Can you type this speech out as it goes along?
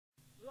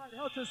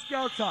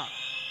HelterSkelter.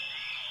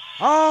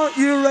 Are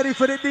you ready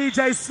for the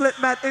DJ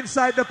slipmatt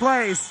inside the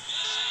place?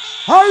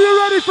 Are you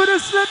ready for the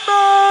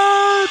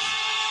slipmatt?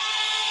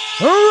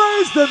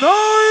 Raise the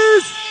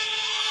noise!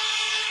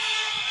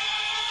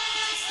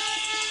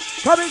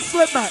 Come in,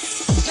 slipmatt.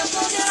 Just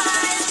close your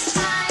eyes,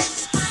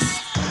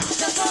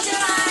 just close your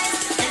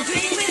eyes and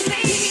dream with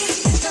me.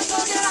 Just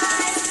close your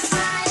eyes,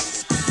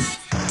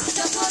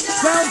 just close your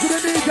eyes. Sound to the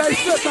DJ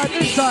slipmatt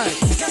inside.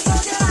 Just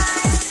close your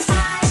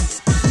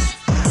eyes,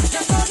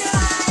 just close your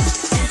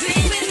eyes and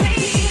dream with me.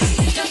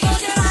 Just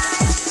close your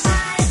eyes,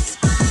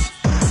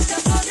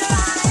 just close your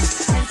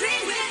eyes and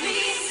dream with me.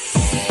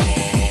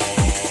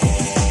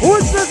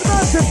 Who's this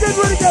massive? Get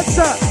ready, get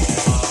set.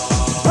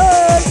 Hey!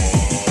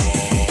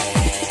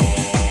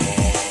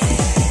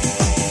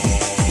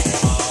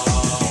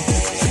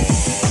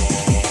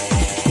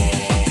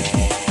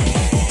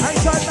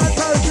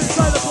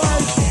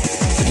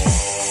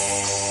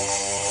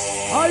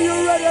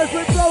 As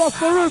we blow off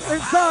the roof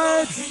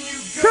inside.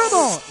 Come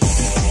on!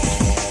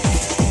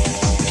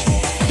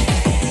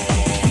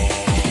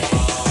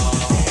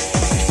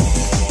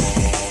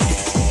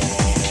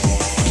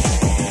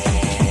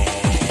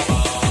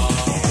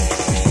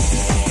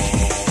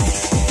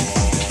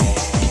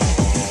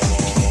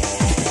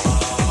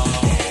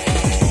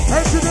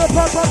 Engineer,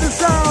 pump up the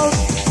sound.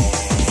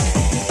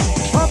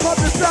 Pump up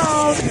the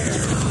sound.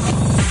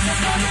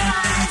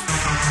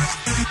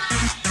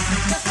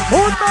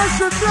 Who's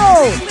massive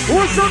flow?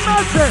 Who's so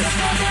massive?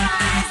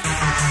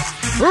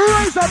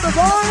 Raise up the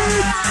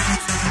voice.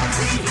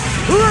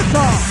 Lift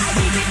up.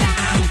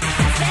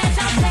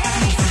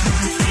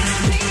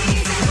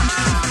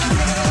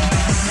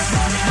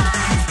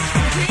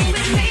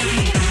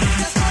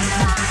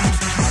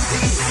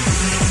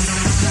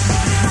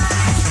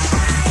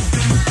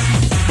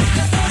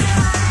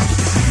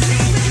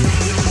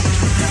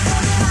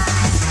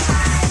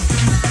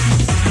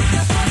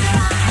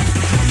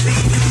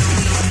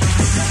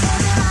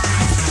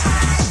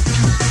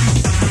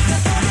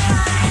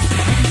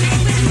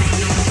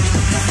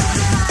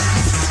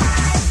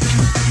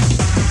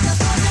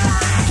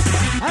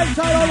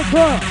 Inside all the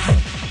club.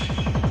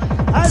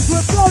 As we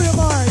blow your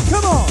mind,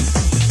 come on.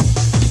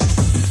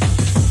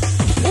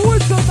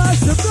 With the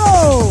massive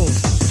flow.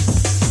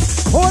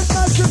 What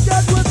massive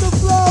get with the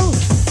flow.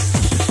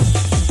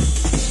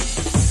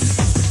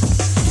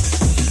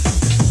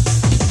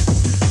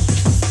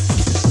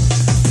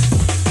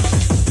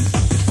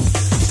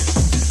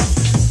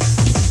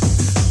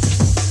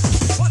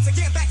 Once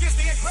again, back is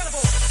the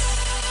incredible.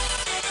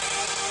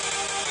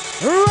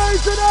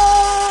 Raise it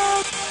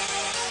up.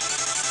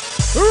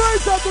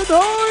 Raise up the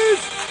noise!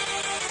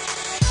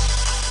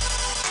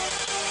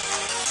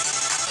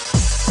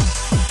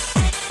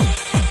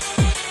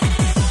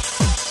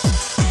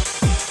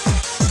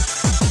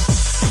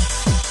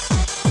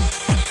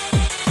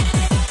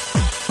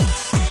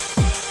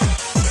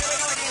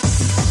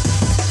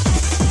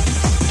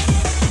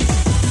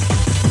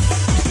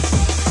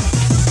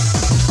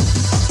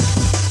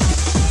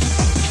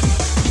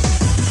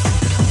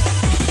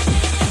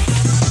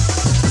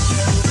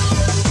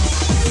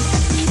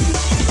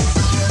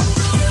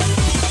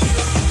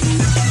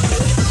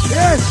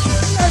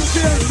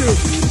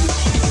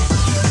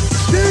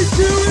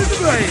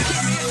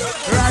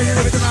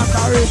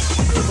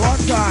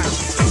 One time.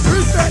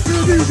 Respect to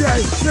the DJ.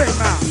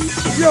 Slipmatt.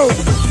 Yo.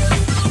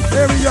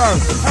 Here we go.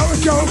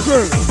 HelterSkelter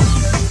crew.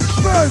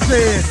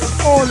 Thursday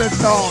all the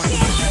time.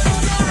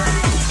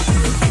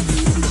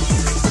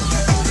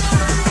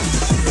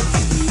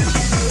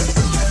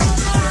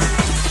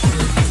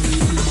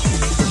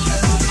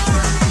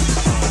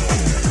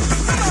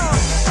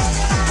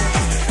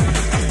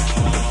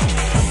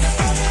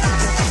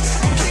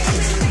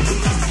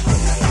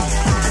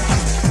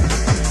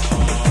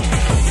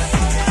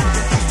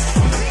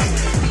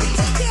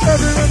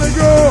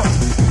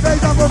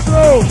 Take up a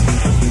flow,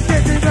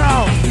 kicking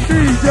now,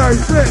 DJ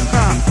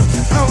slipmatt,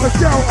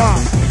 HelterSkelter,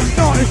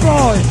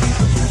 95,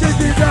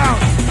 kicking down,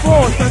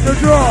 force and the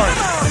drive.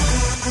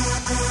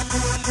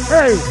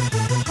 Hey,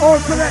 all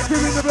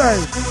collective in the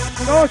place,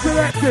 all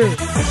collective.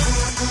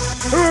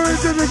 Who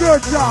is in the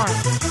good time,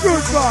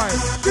 good vibe,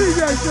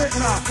 DJ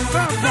slipmatt,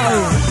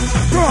 vampire.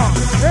 Come on,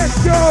 let's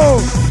go,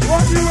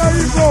 what you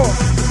waiting for?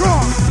 Come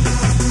on,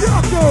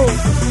 Jocko.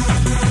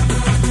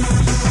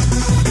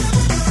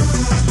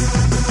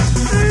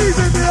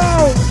 Easy me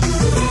out!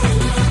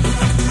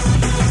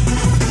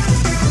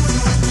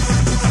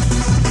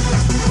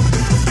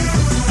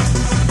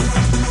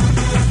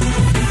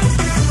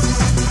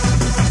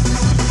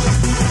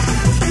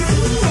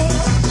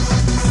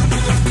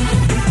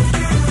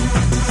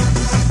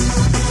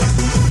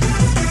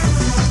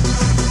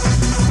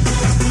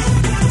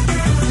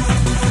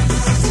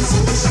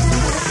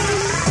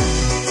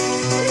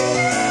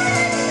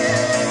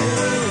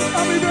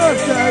 Happy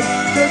birthday,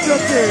 Mr.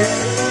 King!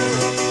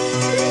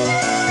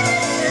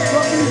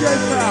 DJ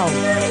Sal,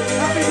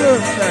 happy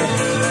birthday.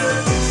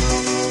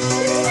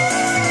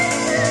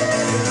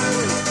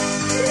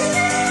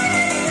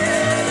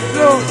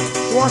 Look,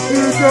 what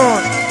you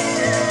doing?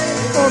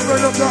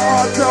 Open up the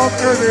hearts of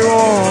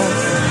everyone.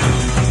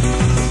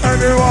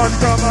 Everyone,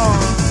 come on.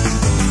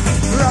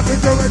 Rap it,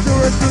 do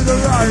it to the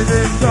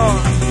rising sun.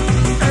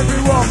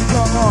 Everyone,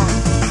 come on.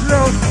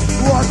 Look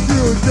what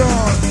you've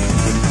done.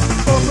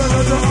 Open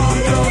up the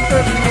hearts of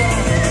everyone.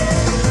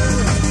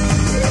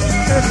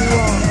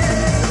 Everyone.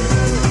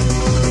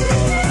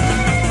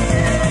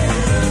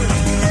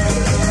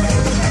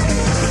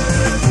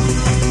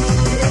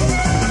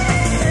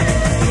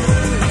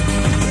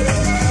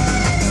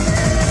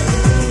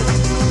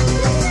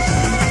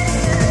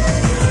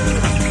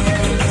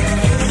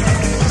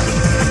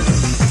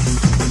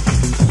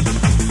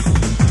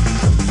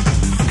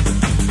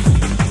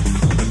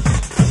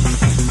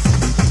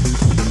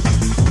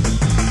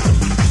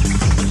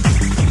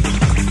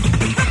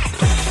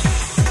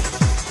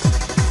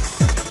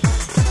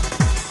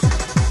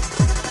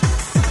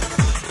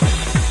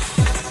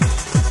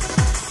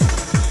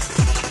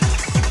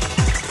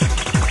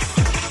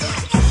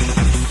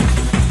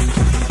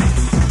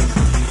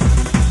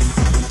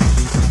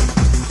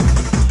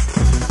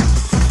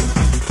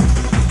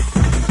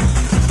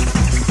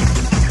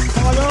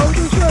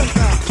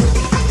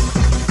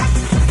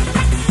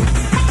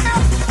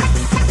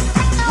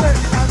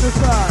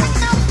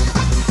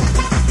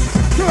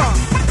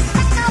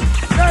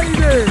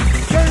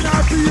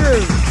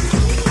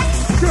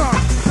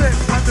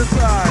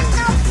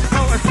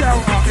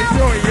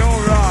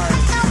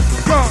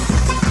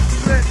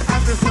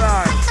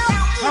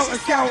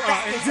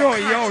 Enjoy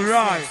your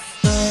ride.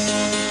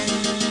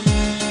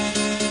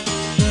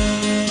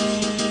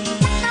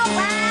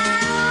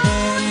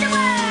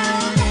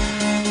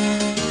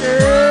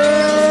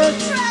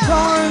 It's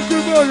time to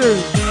boogie.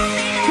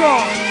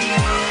 Come.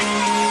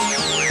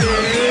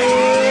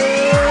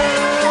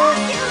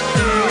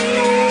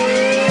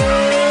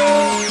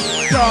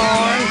 It's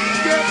time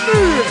to get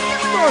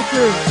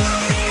moving.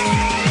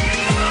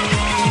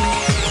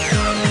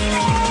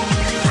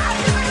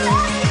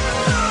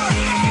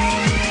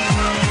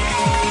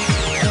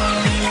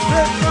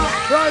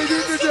 Right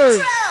in the day.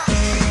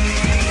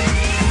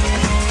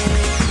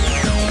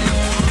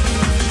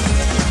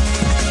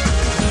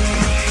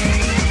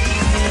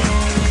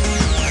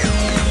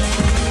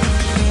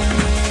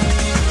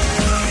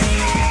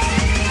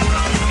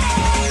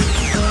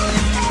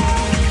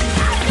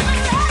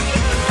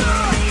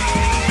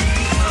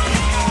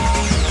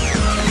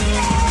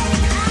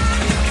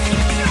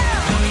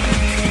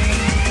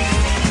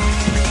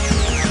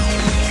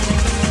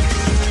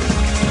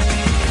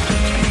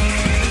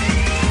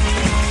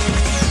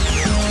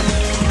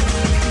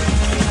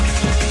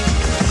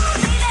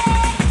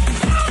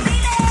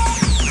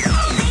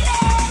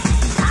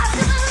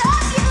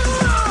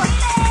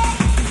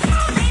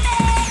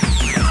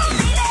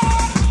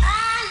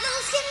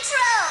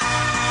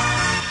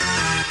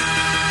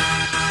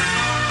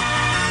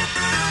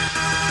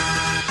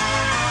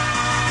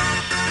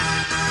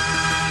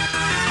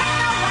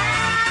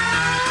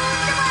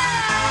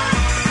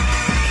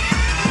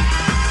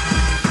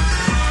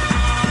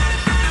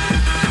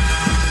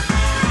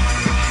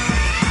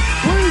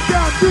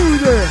 Do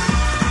this.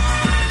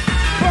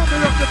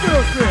 Pumping up the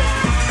bullshit.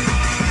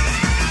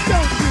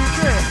 Don't do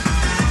this.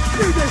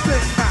 DJ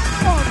slipmatt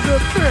on the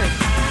pitch.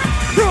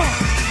 Come,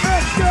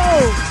 let's go.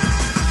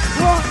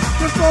 What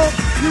the fuck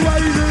you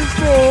waiting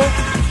for?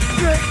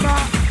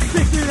 Slipmatt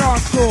kicking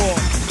hardcore.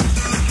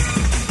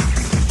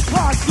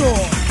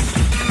 Hardcore.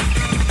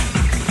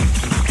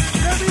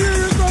 Let me hear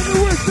it on the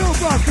whistle,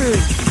 Buffy.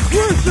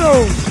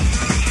 Whistle.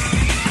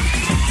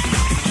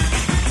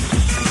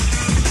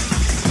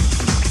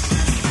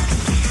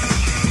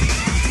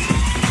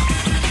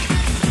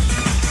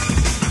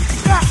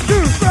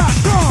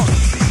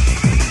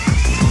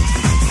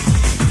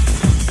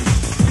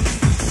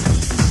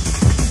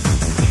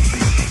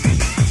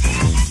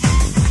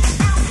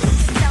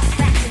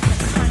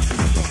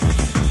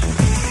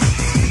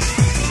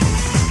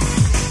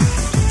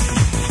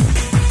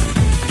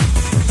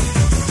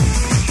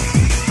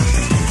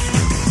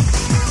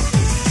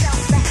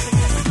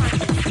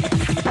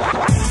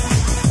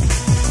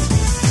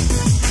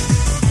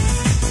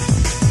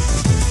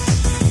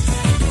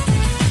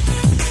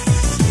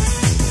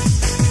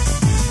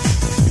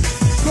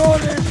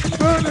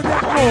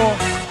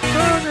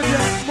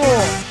 Bernadette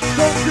Moore,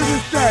 come to the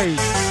stage.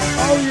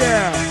 Oh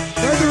yeah,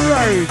 where's the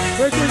rain?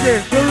 Where's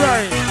the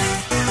rain?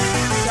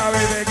 Now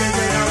we're making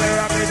it, now we're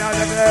rocking on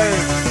the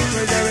place.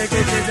 We're doing it,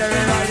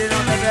 we're riding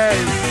on the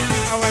place.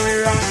 And when we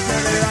rock,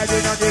 we're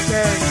riding on the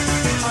place.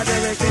 And then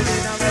we're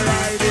kicking and we're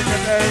riding the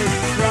place.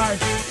 Right,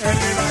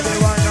 everybody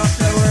wind up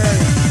the way.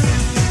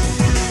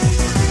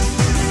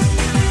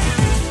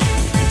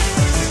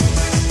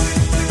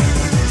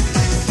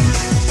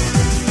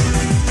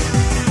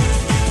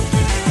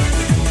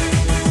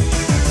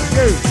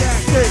 You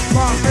can't take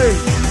my me.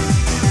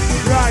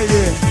 Ride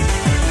it.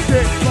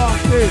 Take my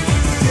me.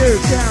 You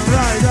can't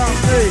ride on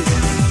me.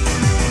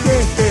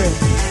 Kick it.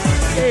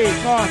 Eat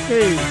my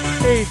teeth.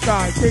 East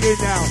side, dig it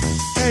now.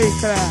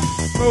 A-clap.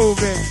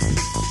 Moving.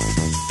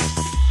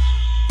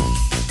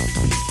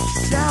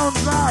 Down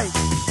right.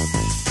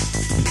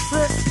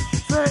 Flip,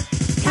 flip,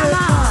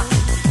 flip.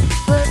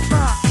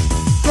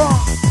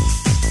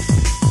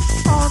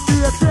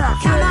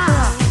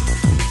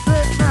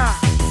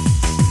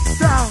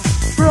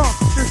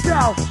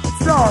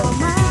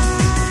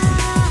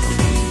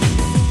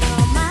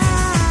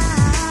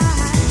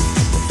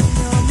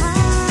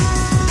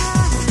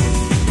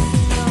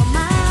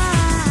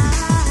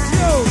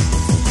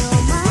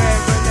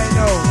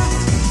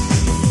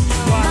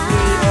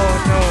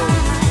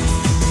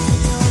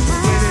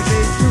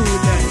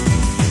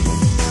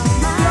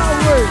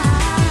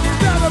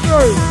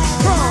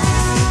 Come,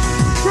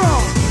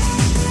 come.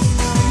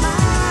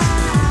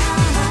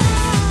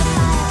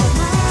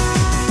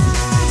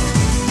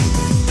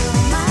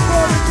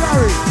 Morning,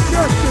 Gary.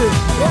 Justin,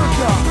 one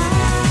time.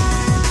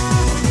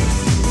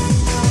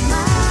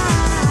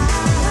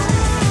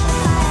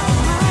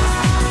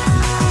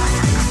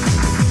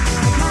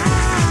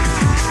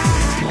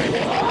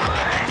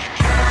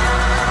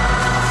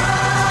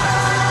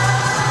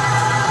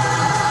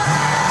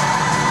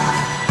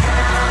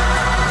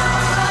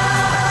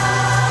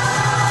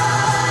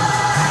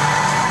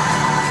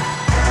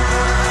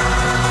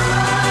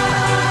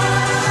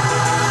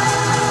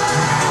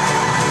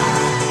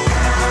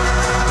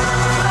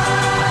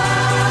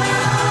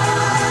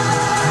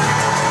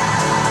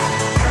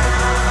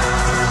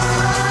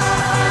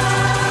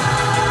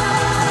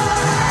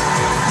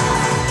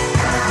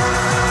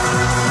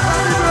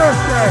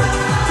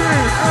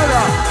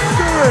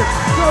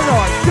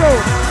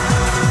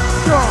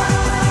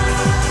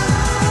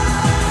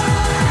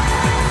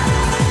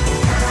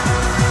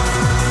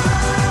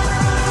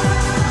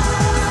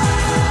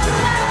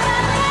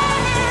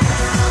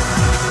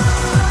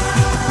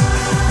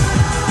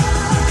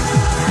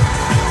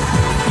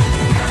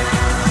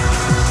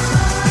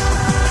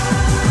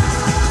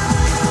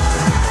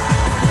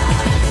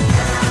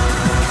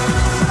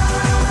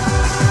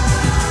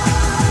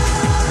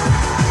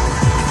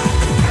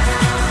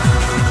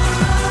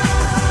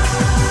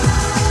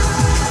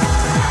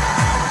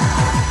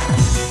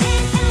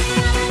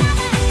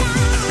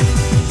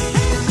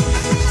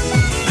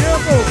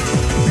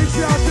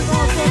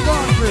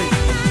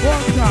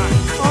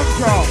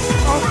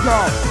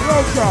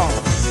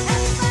 HelterSkelter.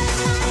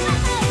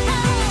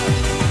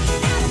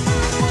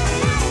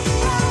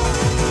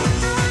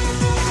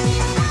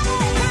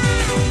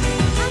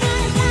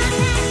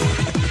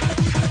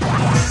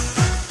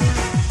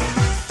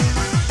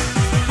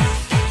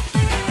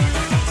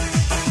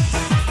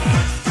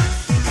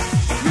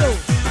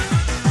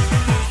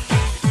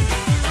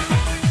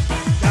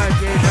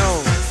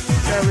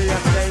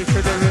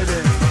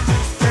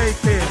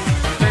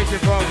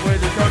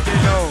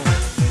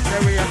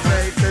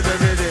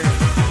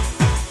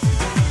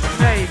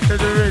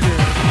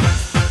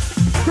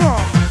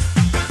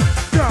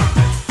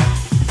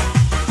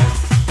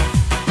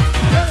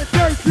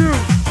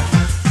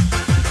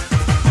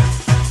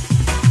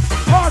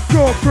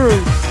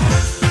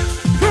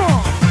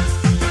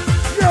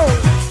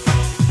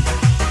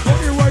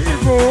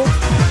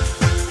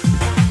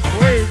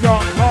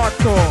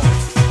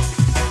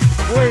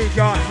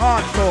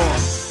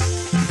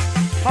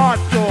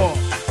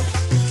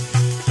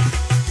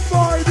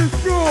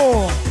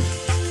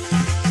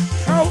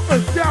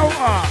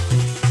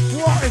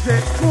 What is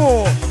it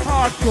for?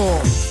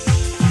 Hardcore.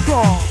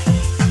 Come,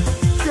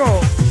 go.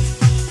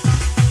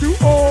 To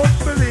all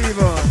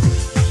believers.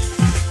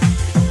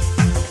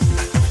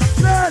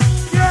 Let's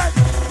get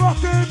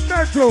fucking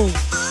mental.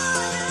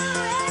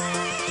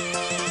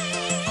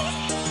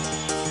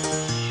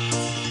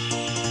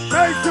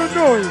 Make some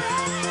noise.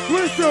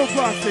 Whistle,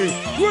 Bouncy.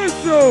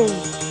 Whistle.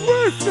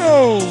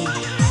 Whistle.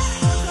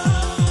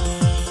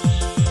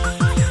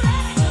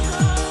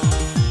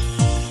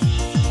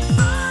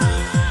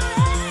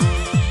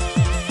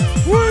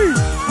 We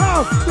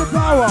have the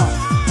power.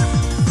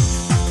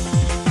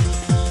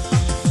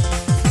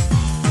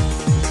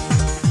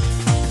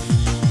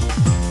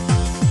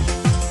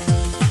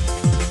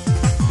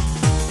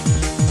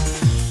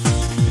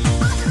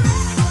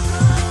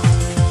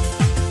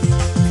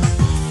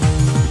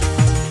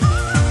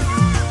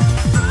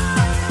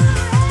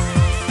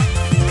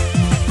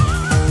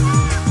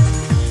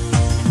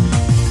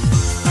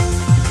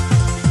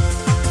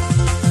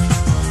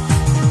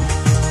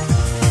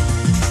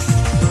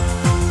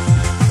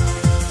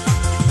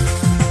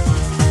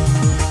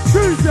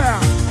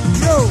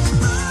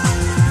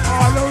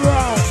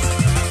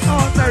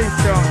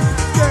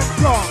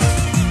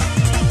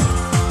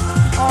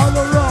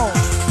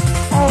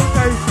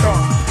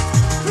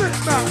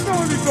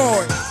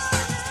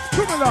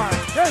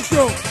 Let's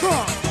go, come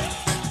on.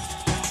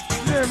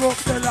 Live up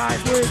the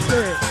life with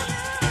it.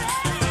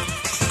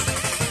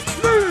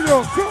 Live it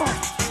up, come on.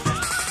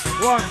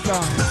 One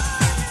time.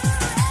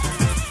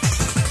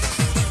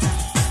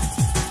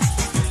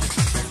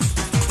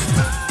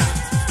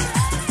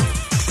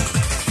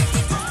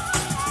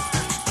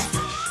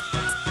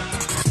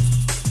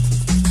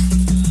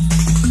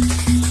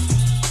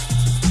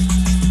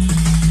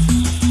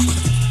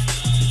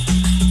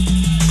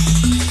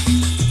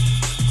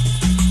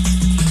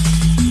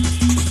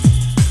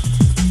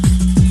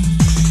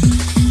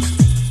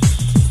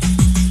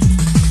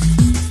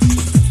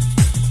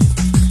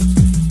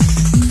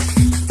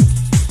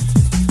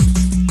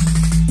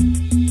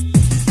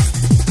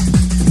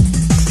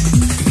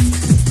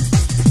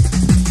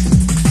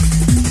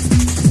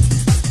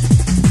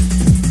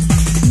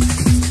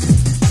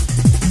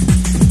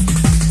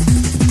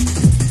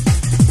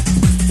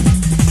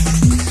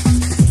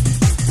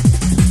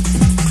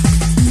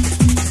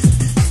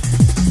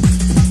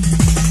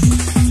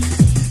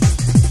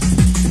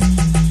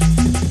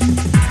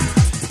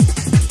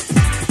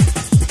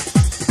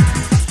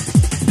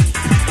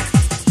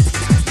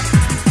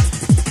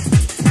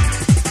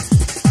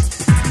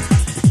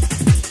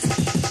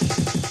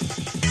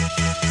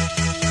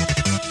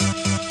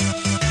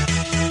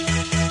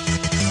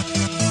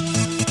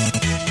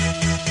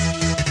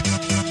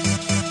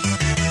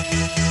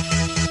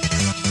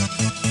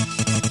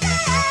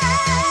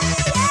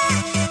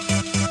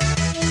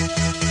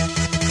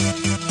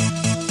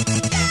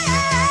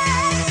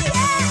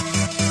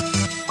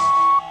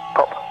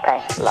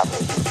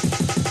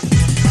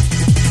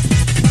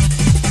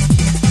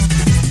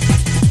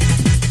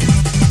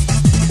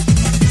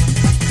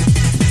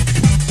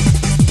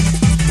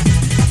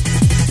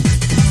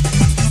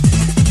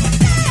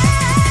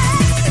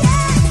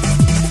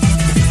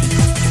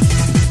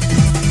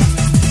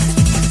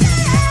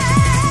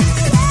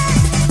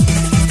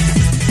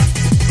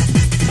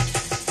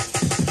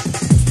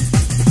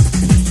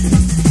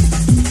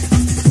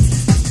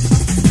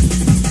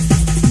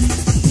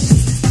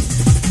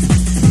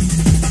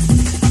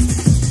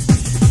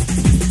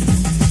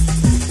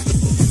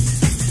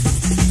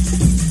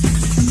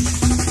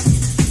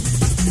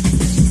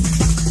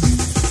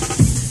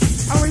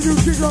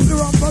 drop the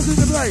rum, buzzing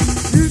the place.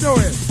 You know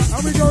it,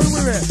 and we going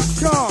with it.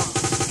 Come on.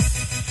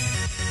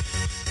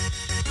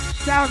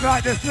 Sounds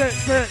like the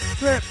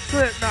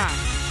slip man.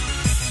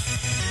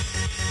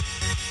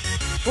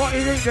 What do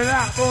you think of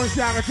that? Born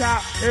shout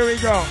out. Here we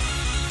go.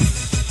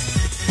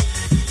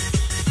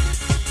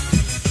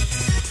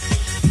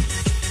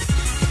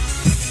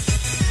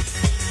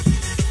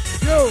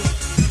 Yo,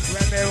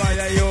 when me was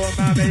you,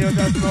 mommy, you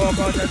just smoke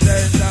on the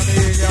sense of me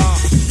in ya.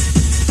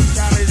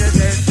 Tell me the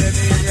sense of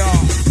me in ya.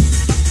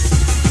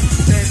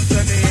 Sense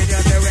of me in ya,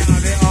 say we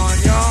have it on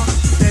ya.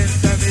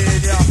 Sense of me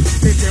in ya,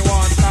 if you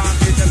want time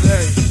in the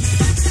place.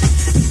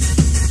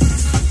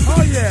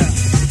 Oh yeah.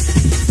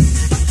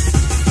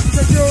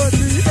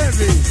 Security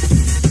heavy.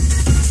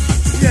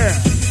 Yeah.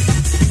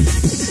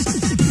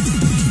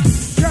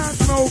 Can't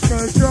smoke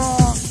a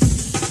jar.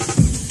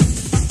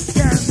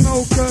 Can't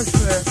smoke a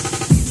slip.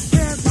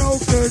 Can't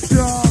smoke a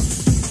jar.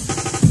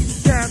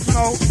 Can't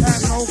smoke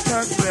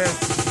a slip.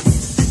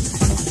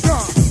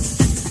 Come.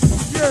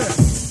 Yeah.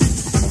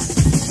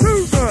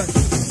 Too much.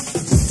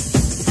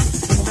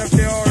 The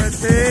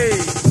purity.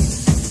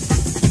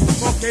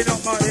 Fucking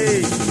up my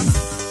heat.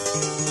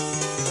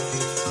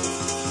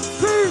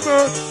 Too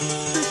much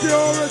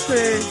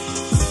security.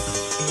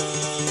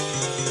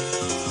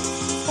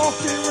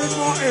 Fucking with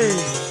my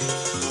heat.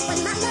 When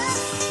my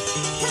love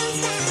comes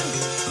down,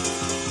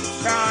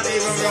 Can't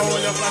even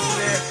roll up a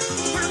slip.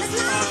 promise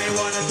not Only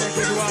wanna take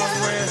it one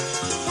way.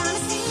 gonna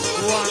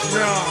see One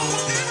round.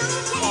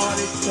 All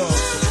this stuff.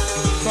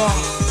 Come on.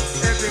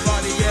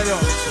 Everybody get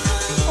up.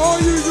 All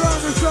you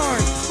round the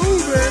side.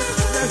 Move it.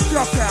 Let's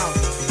drop out.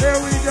 Here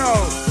we go.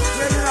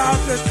 We're gonna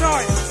have the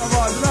night of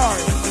our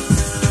life.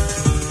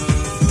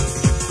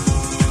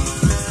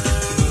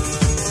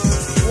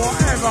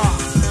 Whatever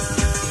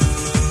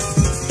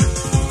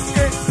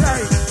it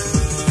takes.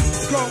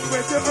 Come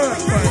with the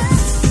earthquake.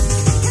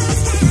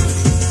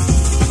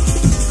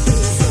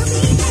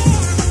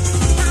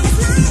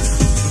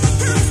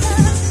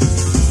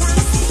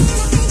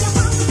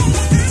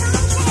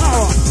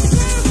 Power.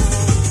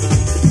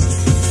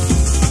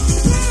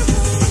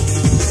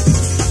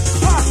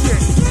 Pass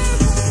it.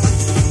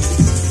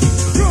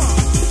 Come on.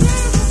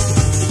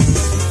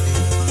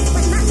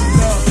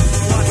 Look,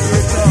 what you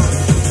done.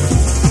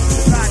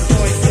 Bad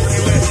boy,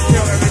 cookie with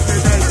still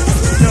everything else.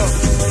 Look,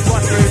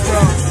 what you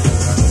done.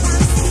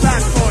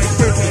 Bad boy,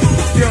 cookie,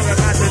 still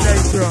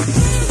imagination.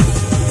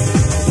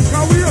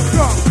 Now we up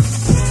top.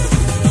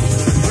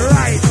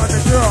 Right on the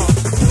drum.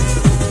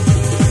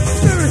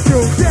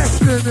 Spiritual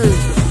destiny.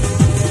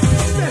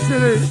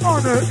 Destiny,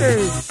 honor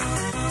is.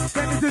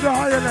 Take me to the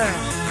higher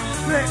land.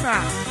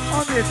 Slipmatt,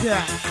 on the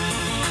attack.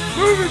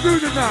 Moving through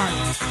the night.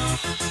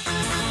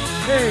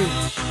 Hey,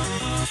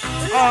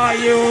 are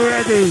you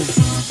ready?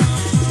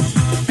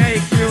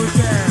 Make you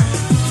dance.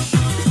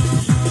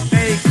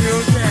 Make you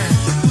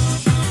dance.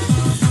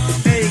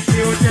 Make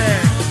you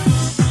dance.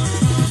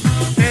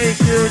 Make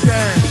you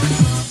dance.